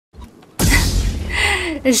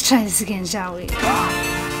Let's try this again, shall we?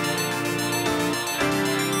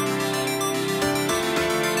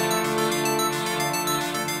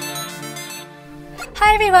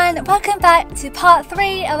 Hi everyone, welcome back to part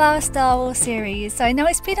 3 of our Star Wars series. So I know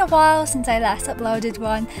it's been a while since I last uploaded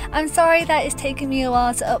one. I'm sorry that it's taken me a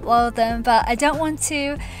while to upload them, but I don't want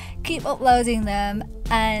to keep uploading them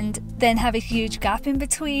and then have a huge gap in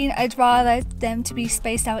between. I'd rather them to be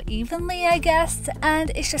spaced out evenly, I guess,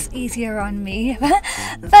 and it's just easier on me.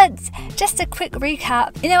 But just a quick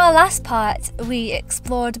recap. In our last part, we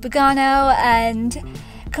explored Bogano and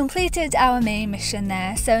completed our main mission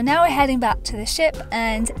there, so now we're heading back to the ship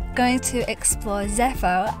and going to explore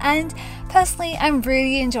Zeffo. And personally, I'm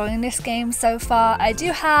really enjoying this game so far. I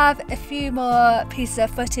do have a few more pieces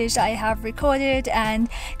of footage that I have recorded and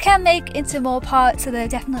can make into more parts, so there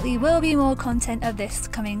definitely will be more content of this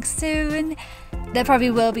coming soon. There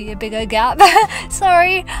probably will be a bigger gap,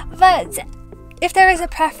 sorry, but if there is a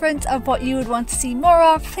preference of what you would want to see more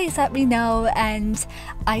of, please let me know and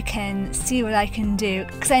I can see what I can do.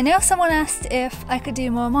 Because I know someone asked if I could do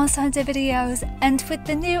more Monster Hunter videos, and with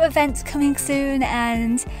the new event coming soon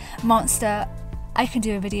and Monster, I can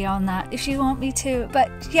do a video on that if you want me to. But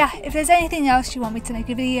yeah, if there's anything else you want me to make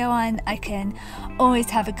a video on, I can always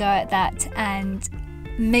have a go at that and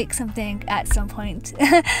make something at some point.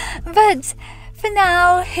 But for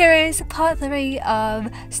now, here is part 3 of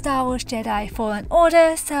Star Wars Jedi Fallen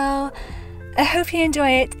Order, so I hope you enjoy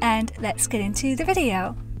it and let's get into the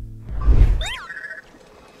video.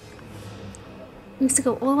 We have to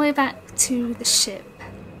go all the way back to the ship.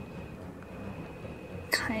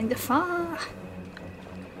 Kinda far.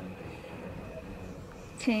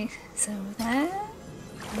 Okay, so there.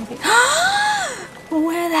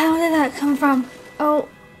 Where the hell did that come from? Oh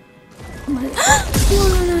my.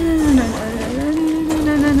 No.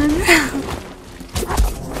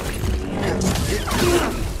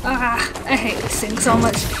 Ah, I hate this thing so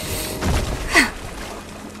much.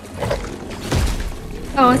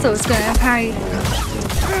 Oh, I thought it was gonna parry.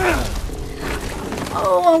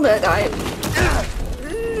 Oh, I'm gonna die.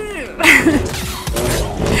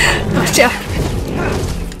 Gotcha.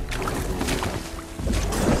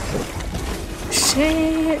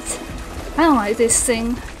 Shit. I don't like this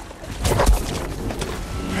thing.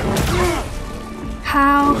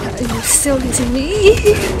 How are you still hitting me?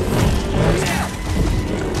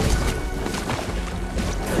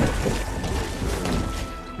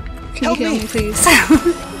 Can you heal me, please?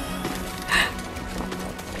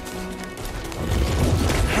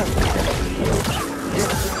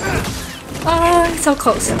 Oh, it's so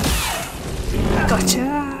close. Gotcha.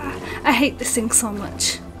 I hate this thing so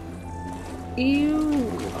much. Ew.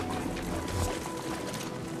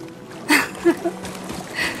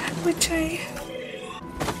 Which way?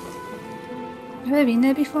 Have I been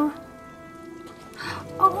there before?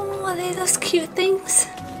 Oh, are they those cute things?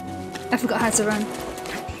 I forgot how to run.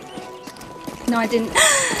 No, I didn't.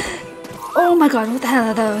 Oh my god, what the hell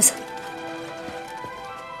are those?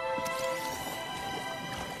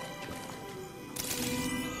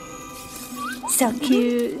 So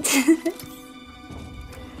cute.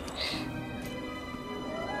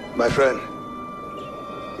 My friend,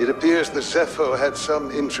 it appears the Zeffo had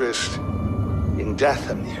some interest in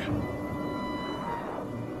Dathomir.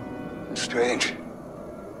 Strange.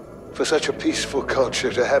 For such a peaceful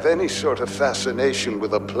culture to have any sort of fascination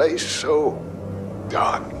with a place so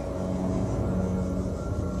dark.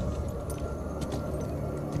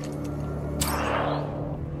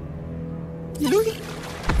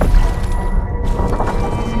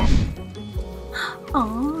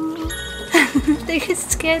 Aww. They get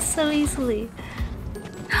scared so easily.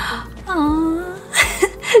 Aww.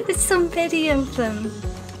 There's so many of them.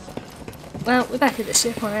 Well, we're back at the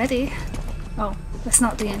ship already. Oh, that's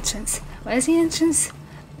not the entrance. Where's the entrance?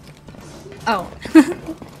 Oh.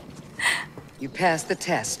 You passed the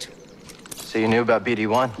test. So you knew about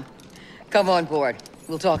BD-1? Come on board.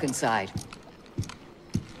 We'll talk inside.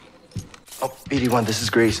 Oh, BD-1, this is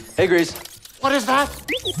Grease. Hey, Grease. What is that?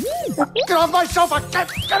 Get off my sofa!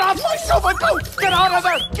 Get off my sofa! Don't! Get out of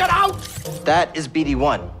there! Get out! That is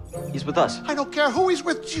BD-1. He's with us. I don't care who he's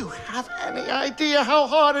with. Do you have any idea how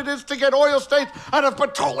hard it is to get oil stains out of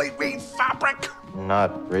petroleum fabric?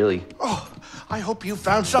 Not really. Oh, I hope you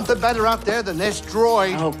found something better out there than this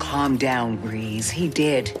droid. Oh, calm down, Grease. He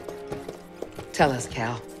did. Tell us,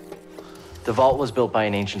 Cal. The vault was built by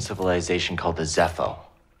an ancient civilization called the Zeffo.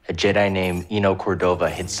 A Jedi named Eno Cordova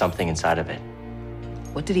hid something inside of it.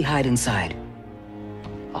 What did he hide inside?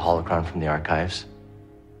 A holocron from the archives.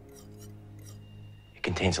 It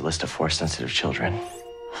contains a list of Force-sensitive children.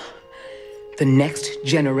 The next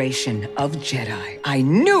generation of Jedi. I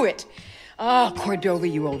knew it! Ah, Cordova,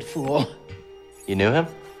 you old fool. You knew him?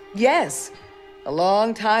 Yes, a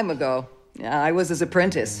long time ago. I was his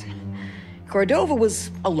apprentice. Cordova was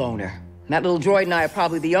a loner. That little droid and I are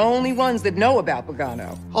probably the only ones that know about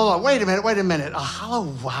Pagano. Hold on, wait a minute. A hollow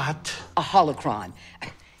what? A holocron.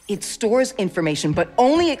 It stores information, but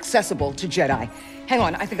only accessible to Jedi. Hang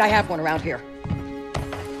on, I think I have one around here.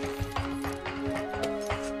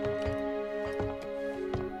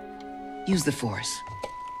 Use the Force.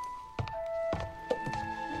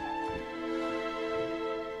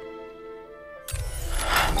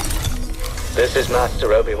 This is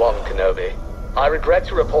Master Obi-Wan Kenobi. I regret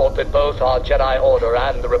to report that both our Jedi Order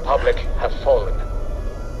and the Republic have fallen.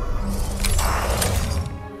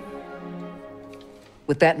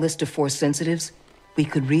 With that list of Force sensitives, we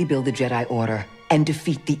could rebuild the Jedi Order and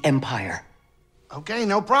defeat the Empire. Okay,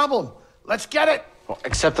 no problem. Let's get it. Well,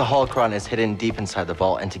 except the holocron is hidden deep inside the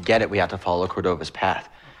vault, and to get it, we have to follow Cordova's path.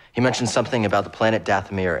 He mentioned something about the planet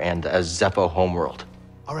Dathomir and a Zeffo homeworld.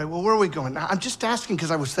 All right, well, where are we going? I'm just asking because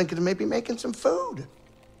I was thinking of maybe making some food.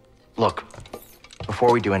 Look,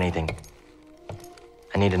 before we do anything,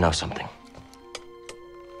 I need to know something.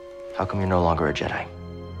 How come you're no longer a Jedi?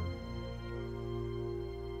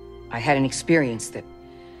 I had an experience that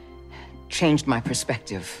changed my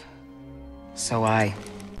perspective. So I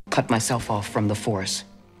cut myself off from the Force.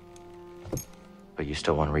 But you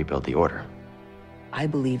still want to rebuild the Order. I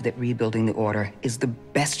believe that rebuilding the Order is the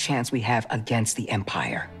best chance we have against the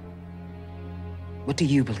Empire. What do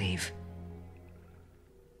you believe?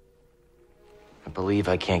 I believe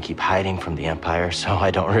I can't keep hiding from the Empire, so I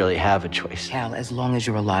don't really have a choice. Cal, as long as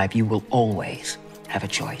you're alive, you will always have a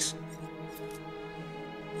choice.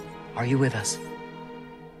 Are you with us?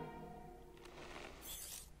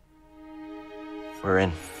 We're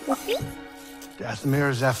in. Dathomir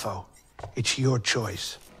or Zeffo, it's your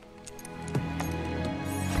choice.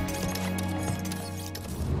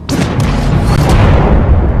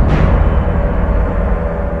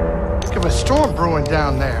 Look of a storm brewing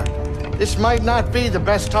down there. This might not be the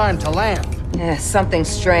best time to land. Something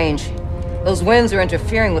strange. Those winds are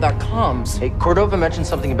interfering with our comms. Hey, Cordova mentioned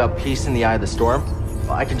something about peace in the eye of the storm.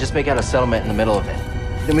 Well, I can just make out a settlement in the middle of it.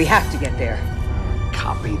 Then we have to get there.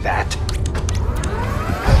 Copy that.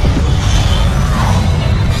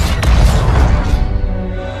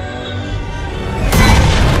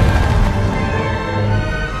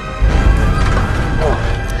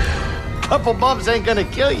 Couple bumps ain't gonna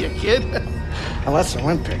kill you, kid. Unless the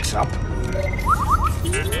wind picks up.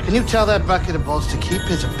 Can you tell that bucket of balls to keep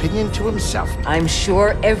his opinion to himself? I'm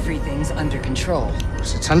sure everything's under control.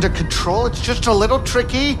 Yes, it's under control. It's just a little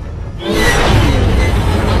tricky.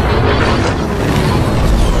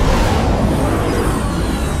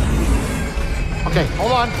 Okay,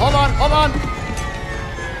 hold on.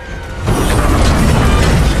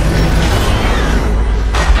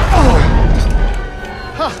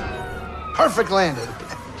 Perfect landing.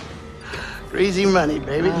 Easy money,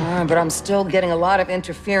 baby. But I'm still getting a lot of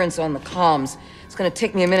interference on the comms. It's gonna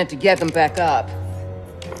take me a minute to get them back up.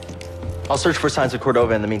 I'll search for signs of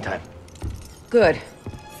Cordova in the meantime. Good.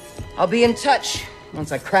 I'll be in touch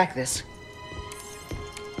once I crack this.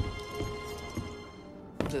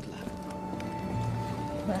 Good luck.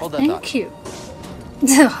 Hold that Thank thought. you.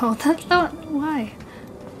 Hold that thought? Why?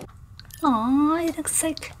 Aw, it looks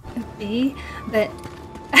like a bee, but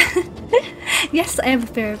yes, I have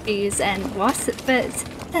a pair of bees and wasps, but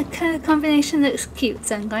that kind of combination looks cute,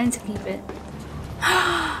 so I'm going to keep it.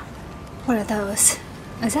 What are those?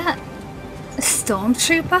 Is that a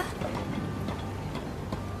Stormtrooper?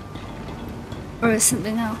 Or is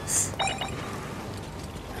something else?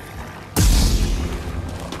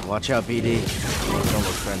 Watch out, BD. Don't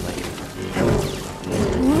look friendly.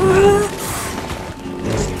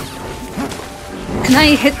 Can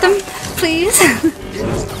I hit them, please?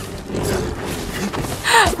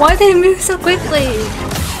 Why do they move so quickly?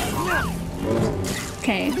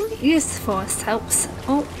 Okay, use the Force helps.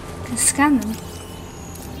 Oh, can scan them.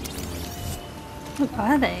 What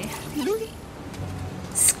are they?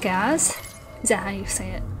 Scars? Is that how you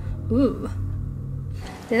say it? Ooh.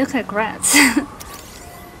 They look like rats.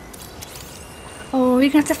 Oh, we're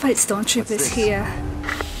gonna have to fight Stormtroopers here.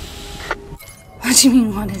 What do you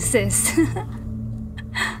mean, what is this?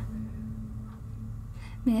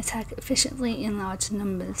 May attack efficiently in large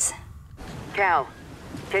numbers. Cal,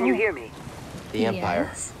 can you hear me? The Empire.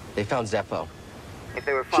 Yes. They found Zeffo. If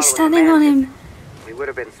they were He's following standing on him. we would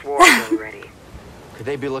have been swarmed already. Could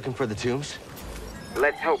they be looking for the tombs?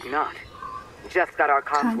 Let's hope not. Just got our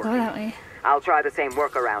comms Can't go working. that way. I'll try the same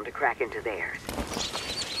workaround to crack into theirs.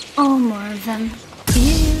 Oh, more of them.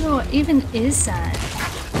 Ew, what even is that?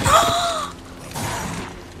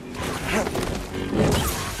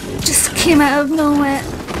 came out of nowhere.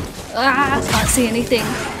 Ah, I can't see anything.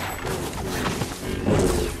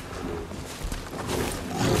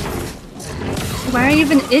 Where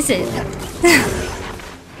even is it?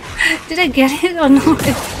 Did I get it or not?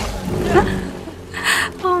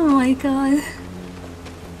 Oh my god.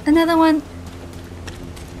 Another one.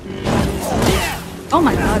 Oh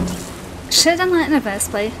my god. Should have done that in the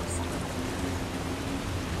first place.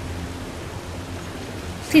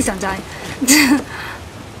 Please don't die.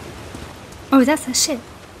 Oh, that's a ship.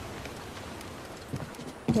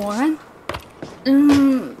 Warren?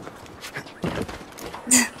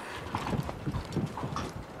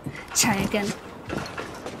 Try again.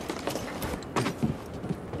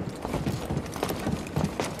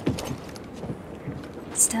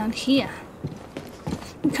 It's down here.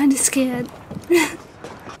 I'm kind of scared.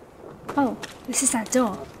 Oh, this is that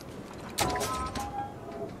door.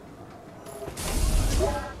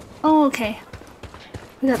 Oh, okay.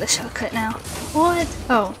 We got the shortcut now. What?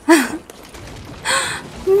 Oh.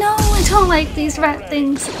 No, I don't like these rat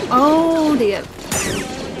things. Oh dear.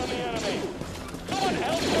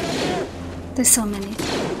 There's so many.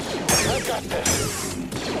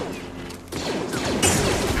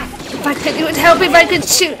 If I could, it would help if I could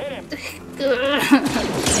shoot.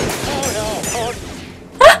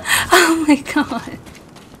 Oh my god.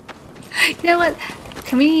 You know what?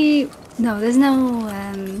 Can we... No, there's no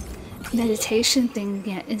meditation thing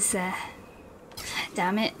yet, is there?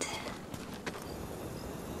 Damn it.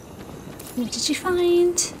 What did you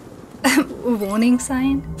find? A warning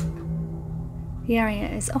sign? The area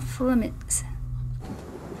is off limits.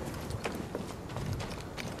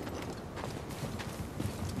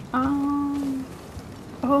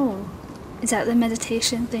 Oh, is that the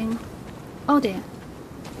meditation thing? Oh dear.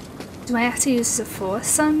 Do I have to use the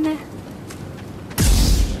force on there?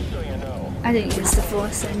 I didn't use the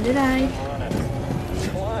force then, did I?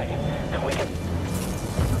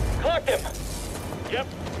 Collect him. Yep.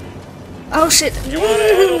 Oh shit. You wanna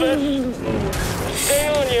handle this? Stay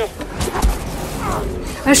on you.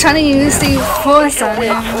 I was trying to use the force on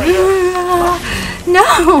him.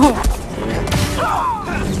 No!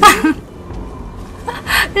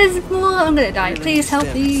 There's more. I'm gonna die. Please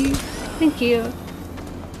help me. Thank you.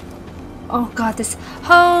 Oh god, this.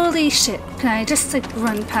 Holy shit. Can I just like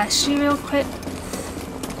run past you real quick?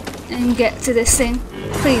 And get to this thing?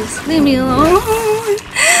 Please, leave me alone.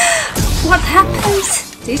 What happened?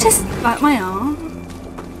 Did you just bite my arm?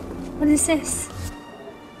 What is this?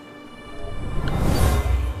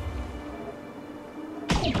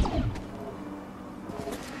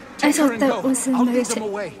 I thought that was a meditation.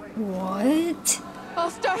 What?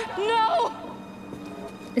 Ulster, no!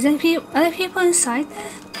 Is there are there people inside there?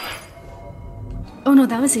 Oh no,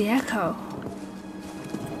 that was the echo.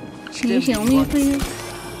 Can you heal me, please?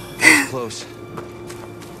 Close.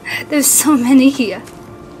 There's so many here.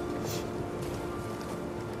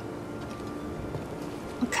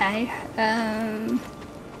 Okay, I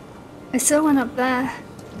saw one up there.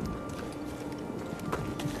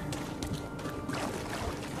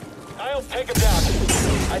 I'll take him down.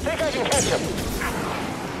 I think I can catch him.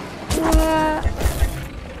 What?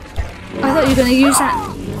 I thought you were gonna use that.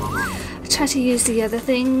 I tried to use the other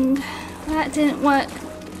thing. That didn't work.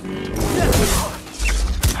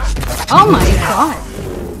 Oh my god!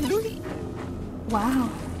 Wow.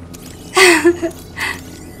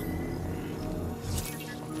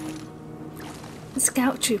 The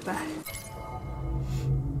scout trooper.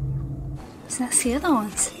 So that's the other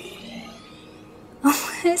ones. Oh,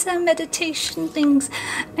 where's that meditation things?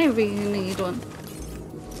 I really need one.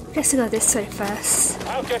 Guess I go this way first.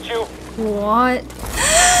 I'll get you. What?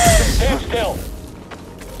 Stand still.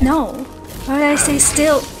 No. Why did I say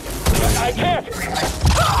still? I can't.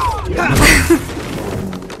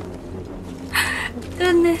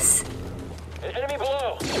 Goodness. Enemy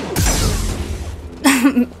below.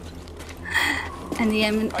 And the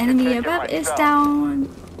enemy above is down.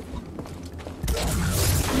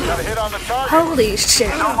 Got a hit on the target. Holy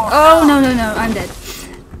shit. Oh, no, no, no. I'm dead.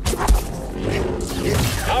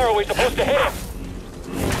 How are we supposed to hit him?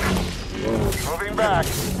 Moving back.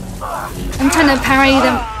 I'm trying to parry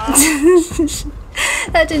them.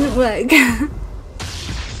 That didn't work.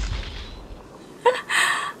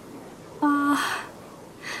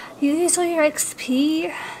 You use all your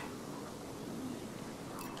XP?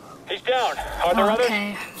 He's down. Are there others?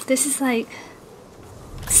 Okay. This is like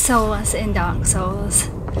Souls in Dark Souls.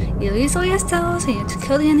 You lose all your souls and you have to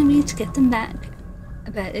kill the enemy to get them back.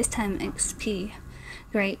 But this time XP.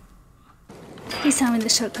 Great. Please tell me the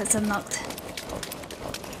shortcut's unlocked.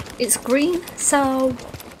 It's green, so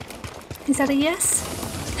is that a yes?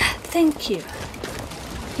 Thank you.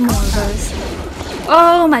 More of those.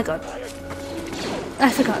 Oh my god. I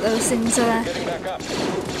forgot those things are there. Getting back up.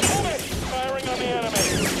 Firing on the enemy.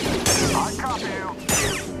 I copy you.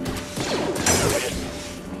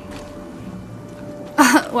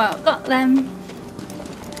 Well, got them.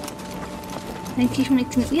 Thank you for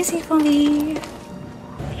making it easy for me. You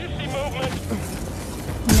see movement?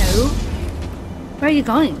 No. Where are you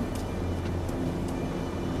going?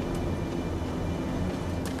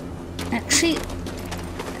 Actually,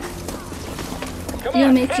 Come you'll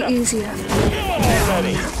on, make hit it him. easier.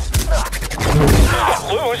 Already.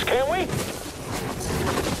 Lose, can we?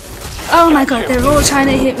 Oh my god, they're all trying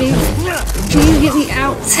to hit me. Can you get me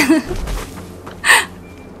out?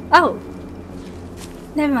 Oh.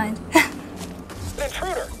 Never mind. An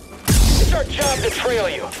intruder. It's our job to trail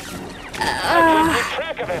you. I can't keep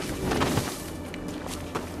track of him.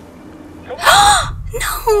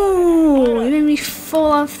 No! You made me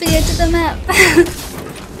fall off the edge of the map.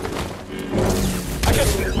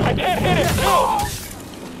 I can't hit it. No.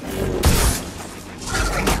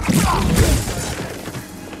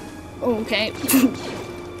 Okay.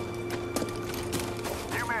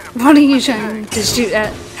 What are you trying to shoot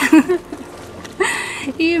at?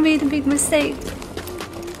 You made a big mistake.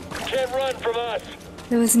 Can't run from us.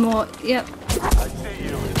 There was more. Yep. I see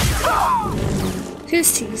you.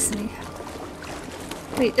 Who's teased me?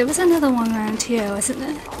 Wait, there was another one around here, wasn't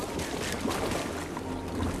there?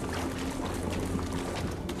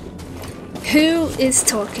 Who is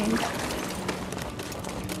talking?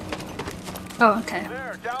 Oh, okay.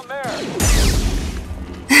 There, down there.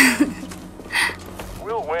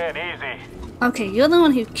 We'll win easy. Okay, you're the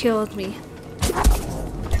one who killed me.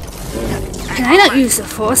 Can I not use the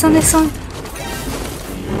force on this one?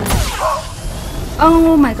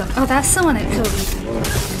 Oh my god. Oh, that's the one that killed me.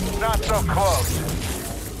 Not so close.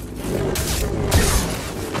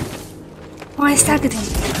 Oh, I staggered him.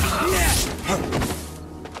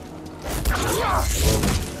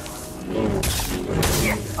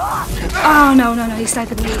 Oh, no, no, no, he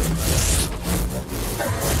staggered me.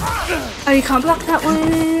 Oh, you can't block that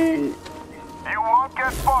one. You won't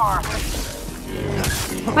get far.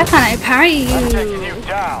 Why can't I parry Taking you? you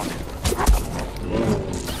down.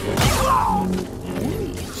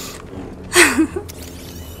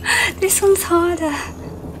 This one's harder.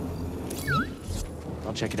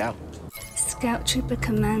 I'll check it out. Scout Trooper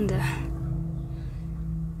Commander.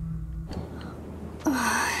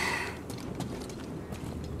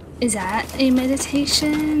 Is that a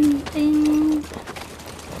meditation thing?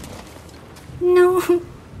 No.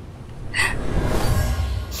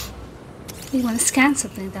 You want to scan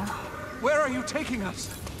something though. Where are you taking us?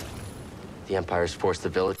 The Empire's forced the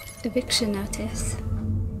villagers Eviction notice.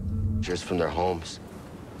 from their homes.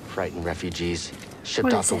 Frightened refugees. Shipped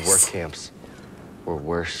What off is to this? work camps. Or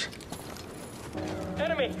worse.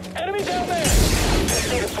 Enemy! Enemy down there!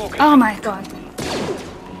 Let's need to focus. Oh my god.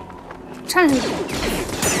 I'm trying to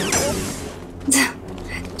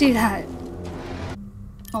do that.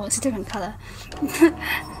 Oh, it's a different color.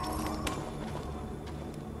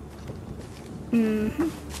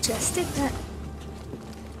 Just did that.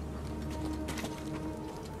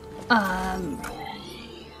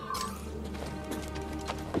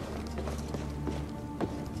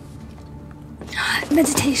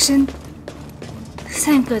 Meditation.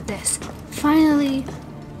 Thank goodness. Finally.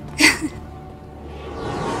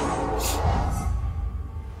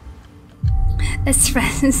 Let's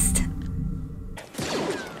rest.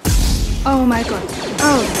 Oh my god.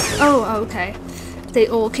 Oh, okay. They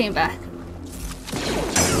all came back.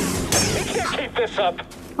 We can't keep this up.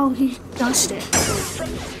 Oh, he dodged it.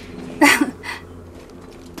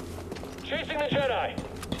 Chasing the Jedi.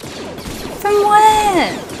 From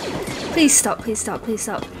where? Please stop, please stop, please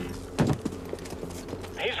stop.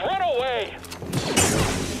 He's run away.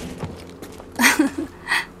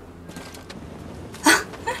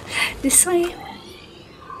 This way?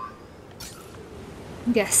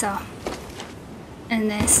 Guess so. And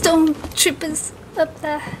there's Stormtroopers up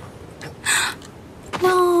there.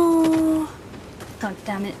 No! God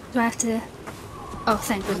damn it. Do I have to... Oh,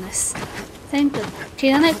 thank goodness. Thank goodness.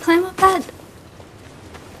 Can I climb up that?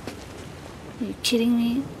 Are you kidding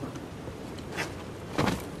me?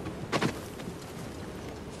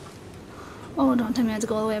 Oh, don't tell me I have to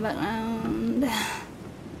go all the way back around.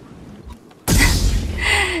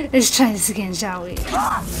 Let's try this again, shall we? Get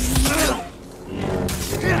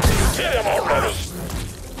him already.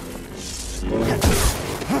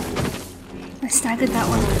 I staggered that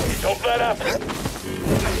one. Don't let up.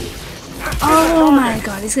 Oh my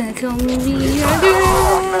god, he's gonna kill me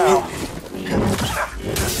again.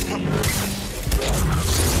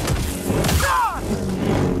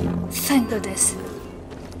 Thank goodness.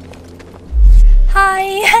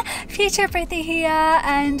 Hi, Future Pretty here,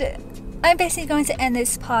 and I'm basically going to end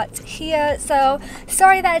this part here. So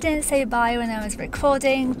sorry that I didn't say bye when I was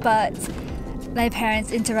recording, but my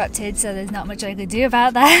parents interrupted, so there's not much I could do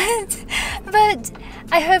about that. But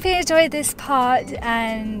I hope you enjoyed this part,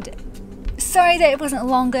 and sorry that it wasn't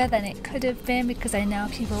longer than it could have been, because I know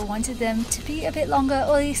people wanted them to be a bit longer,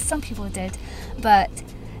 or at least some people did. But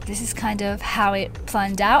this is kind of how it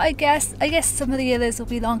planned out, I guess. I guess some of the others will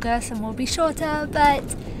be longer, some will be shorter, but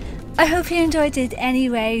I hope you enjoyed it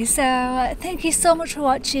anyway. So thank you so much for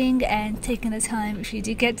watching and taking the time if you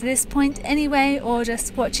did get to this point anyway, or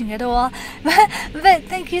just watching it all. But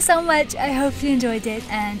thank you so much. I hope you enjoyed it,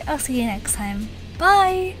 and I'll see you next time.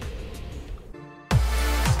 Bye!